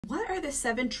What are the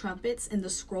 7 trumpets in the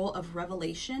scroll of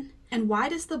Revelation? And why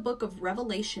does the book of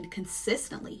Revelation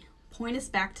consistently point us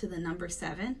back to the number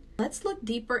 7? Let's look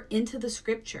deeper into the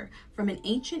scripture from an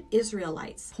ancient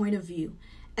Israelite's point of view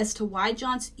as to why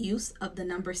John's use of the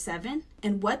number 7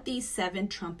 and what these 7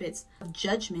 trumpets of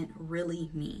judgment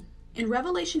really mean. In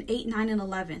Revelation 8, 9, and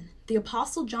 11, the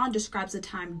Apostle John describes a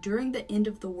time during the end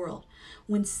of the world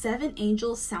when 7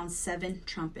 angels sound 7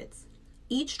 trumpets.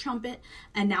 Each trumpet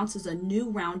announces a new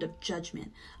round of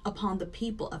judgment upon the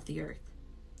people of the earth.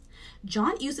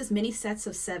 John uses many sets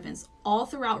of 7s all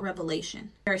throughout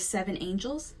Revelation. There are 7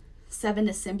 angels, 7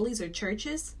 assemblies or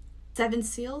churches, 7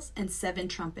 seals, and 7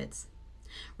 trumpets.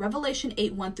 Revelation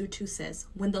 8, 1 through 2 says,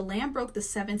 "When the Lamb broke the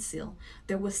 7th seal,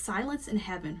 there was silence in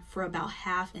heaven for about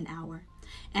half an hour.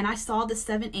 And I saw the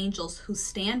 7 angels who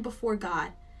stand before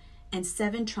God, and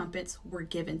 7 trumpets were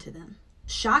given to them."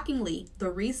 Shockingly, the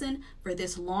reason for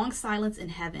this long silence in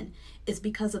heaven is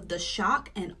because of the shock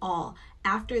and awe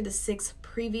after the 6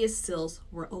 previous seals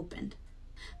were opened.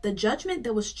 The judgment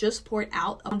that was just poured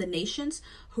out on the nations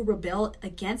who rebelled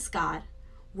against God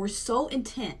were so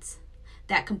intense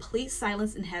that complete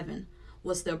silence in heaven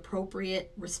was the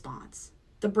appropriate response.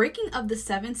 The breaking of the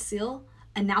 7th seal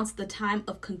announced the time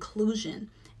of conclusion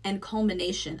and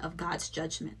culmination of God's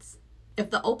judgments.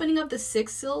 If the opening of the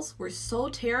 6 seals were so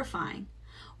terrifying,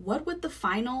 what would the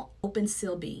final open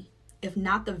seal be, if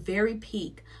not the very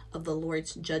peak of the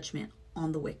Lord's judgment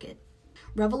on the wicked?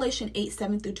 Revelation 8,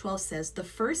 7 through 12 says, "The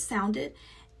first sounded,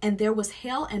 and there was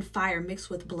hail and fire mixed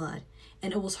with blood,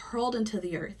 and it was hurled into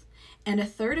the earth. And a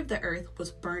third of the earth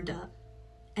was burned up,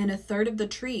 and a third of the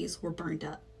trees were burned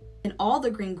up, and all the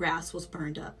green grass was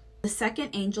burned up. The second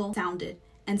angel sounded,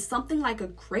 and something like a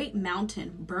great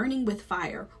mountain burning with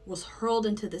fire was hurled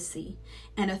into the sea,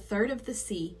 and a third of the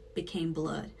sea became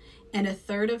blood, and a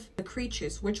third of the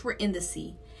creatures which were in the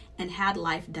sea and had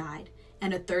life died,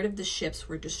 and a third of the ships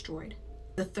were destroyed.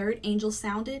 The third angel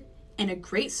sounded, and a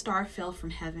great star fell from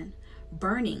heaven,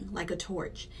 burning like a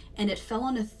torch, and it fell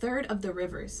on a third of the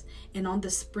rivers and on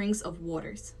the springs of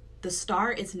waters. The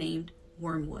star is named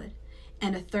Wormwood,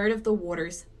 and a third of the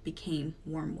waters became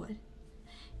wormwood.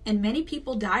 And many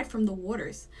people died from the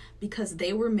waters because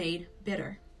they were made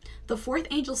bitter. The fourth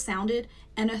angel sounded,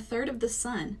 and a third of the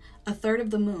sun, a third of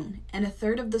the moon, and a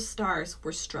third of the stars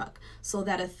were struck, so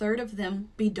that a third of them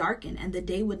be darkened, and the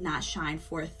day would not shine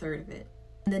for a third of it,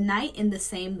 and the night in the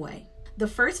same way." The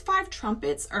first 5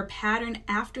 trumpets are patterned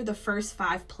after the first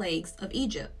 5 plagues of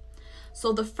Egypt.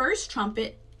 So the first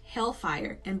trumpet,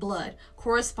 hellfire and blood,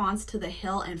 corresponds to the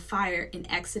hell and fire in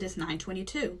Exodus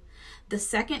 9:22. The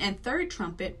second and third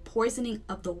trumpet, poisoning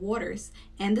of the waters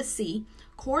and the sea,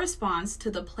 corresponds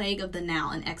to the plague of the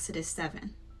Nile in Exodus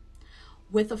 7.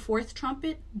 With the fourth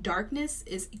trumpet, darkness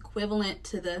is equivalent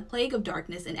to the plague of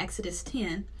darkness in Exodus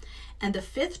 10, and the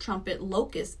 5th trumpet,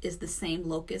 locust, is the same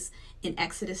locust in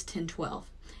Exodus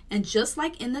 10:12. And just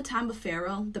like in the time of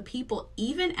Pharaoh, the people,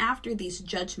 even after these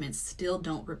judgments, still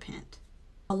don't repent.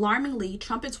 Alarmingly,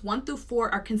 trumpets 1 through 4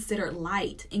 are considered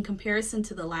light in comparison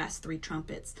to the last 3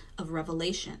 trumpets of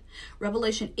Revelation.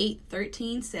 Revelation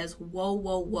 8:13 says, "Woe,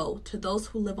 woe, woe to those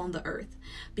who live on the earth,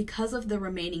 because of the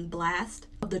remaining blast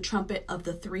of the trumpet of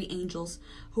the 3 angels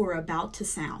who are about to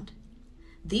sound."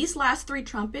 These last 3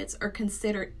 trumpets are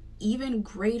considered even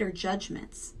greater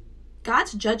judgments.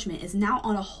 God's judgment is now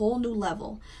on a whole new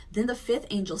level. Then the 5th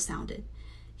angel sounded.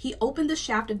 He opened the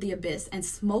shaft of the abyss, and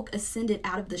smoke ascended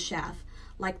out of the shaft,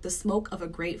 like the smoke of a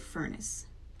great furnace.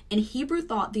 In Hebrew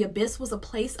thought, the abyss was a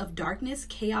place of darkness,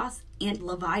 chaos, and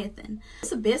Leviathan.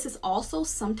 This abyss is also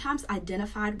sometimes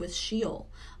identified with Sheol,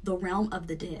 the realm of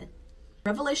the dead.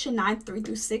 Revelation 9, 3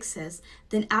 through 6 says,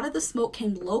 "Then out of the smoke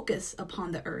came locusts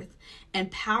upon the earth, and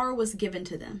power was given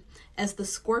to them, as the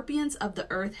scorpions of the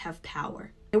earth have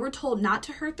power. They were told not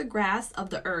to hurt the grass of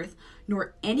the earth,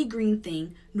 nor any green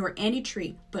thing, nor any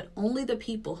tree, but only the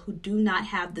people who do not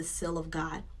have the seal of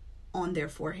God on their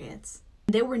foreheads.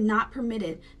 They were not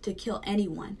permitted to kill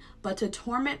anyone, but to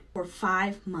torment for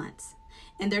 5 months.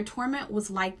 And their torment was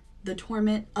like the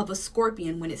torment of a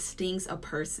scorpion when it stings a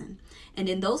person. And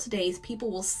in those days,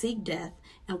 people will seek death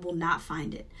and will not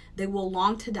find it. They will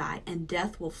long to die, and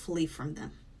death will flee from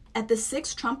them." At the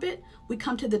 6th trumpet, we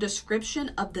come to the description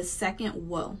of the second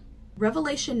woe.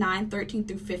 Revelation 9, 13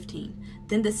 through 15.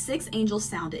 "Then the 6th angel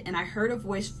sounded, and I heard a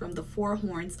voice from the 4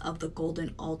 horns of the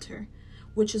golden altar,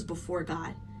 which is before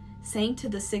God, saying to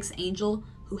the 6th angel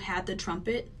who had the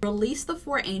trumpet, 'Release the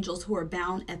 4 angels who are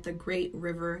bound at the great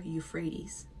river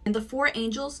Euphrates.' And the 4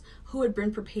 angels who had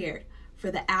been prepared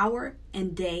for the hour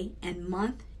and day and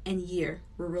month and year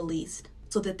were released,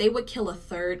 so that they would kill a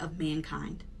third of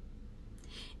mankind.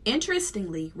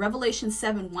 Interestingly, Revelation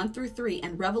 7:1-3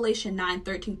 and Revelation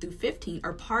 9:13-15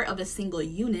 are part of a single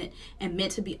unit and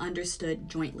meant to be understood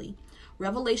jointly.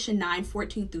 Revelation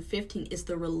 9:14-15 is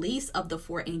the release of the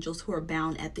 4 angels who are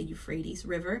bound at the Euphrates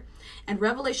River. And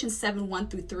Revelation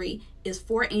 7:1-3 is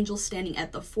 4 angels standing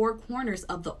at the 4 corners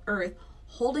of the earth,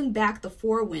 holding back the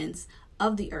 4 winds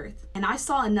of the earth. And I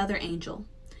saw another angel,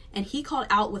 and he called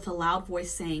out with a loud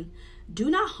voice, saying,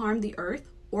 "Do not harm the earth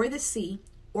or the sea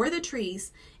or the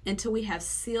trees until we have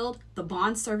sealed the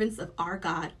bondservants of our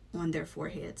God on their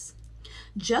foreheads."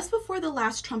 Just before the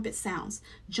last trumpet sounds,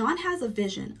 John has a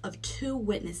vision of 2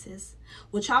 witnesses,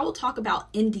 which I will talk about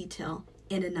in detail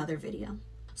in another video.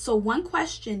 So one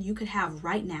question you could have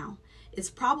right now is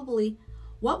probably,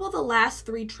 what will the last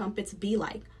 3 trumpets be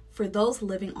like for those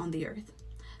living on the earth?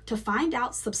 To find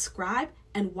out, subscribe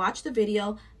and watch the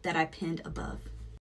video that I pinned above.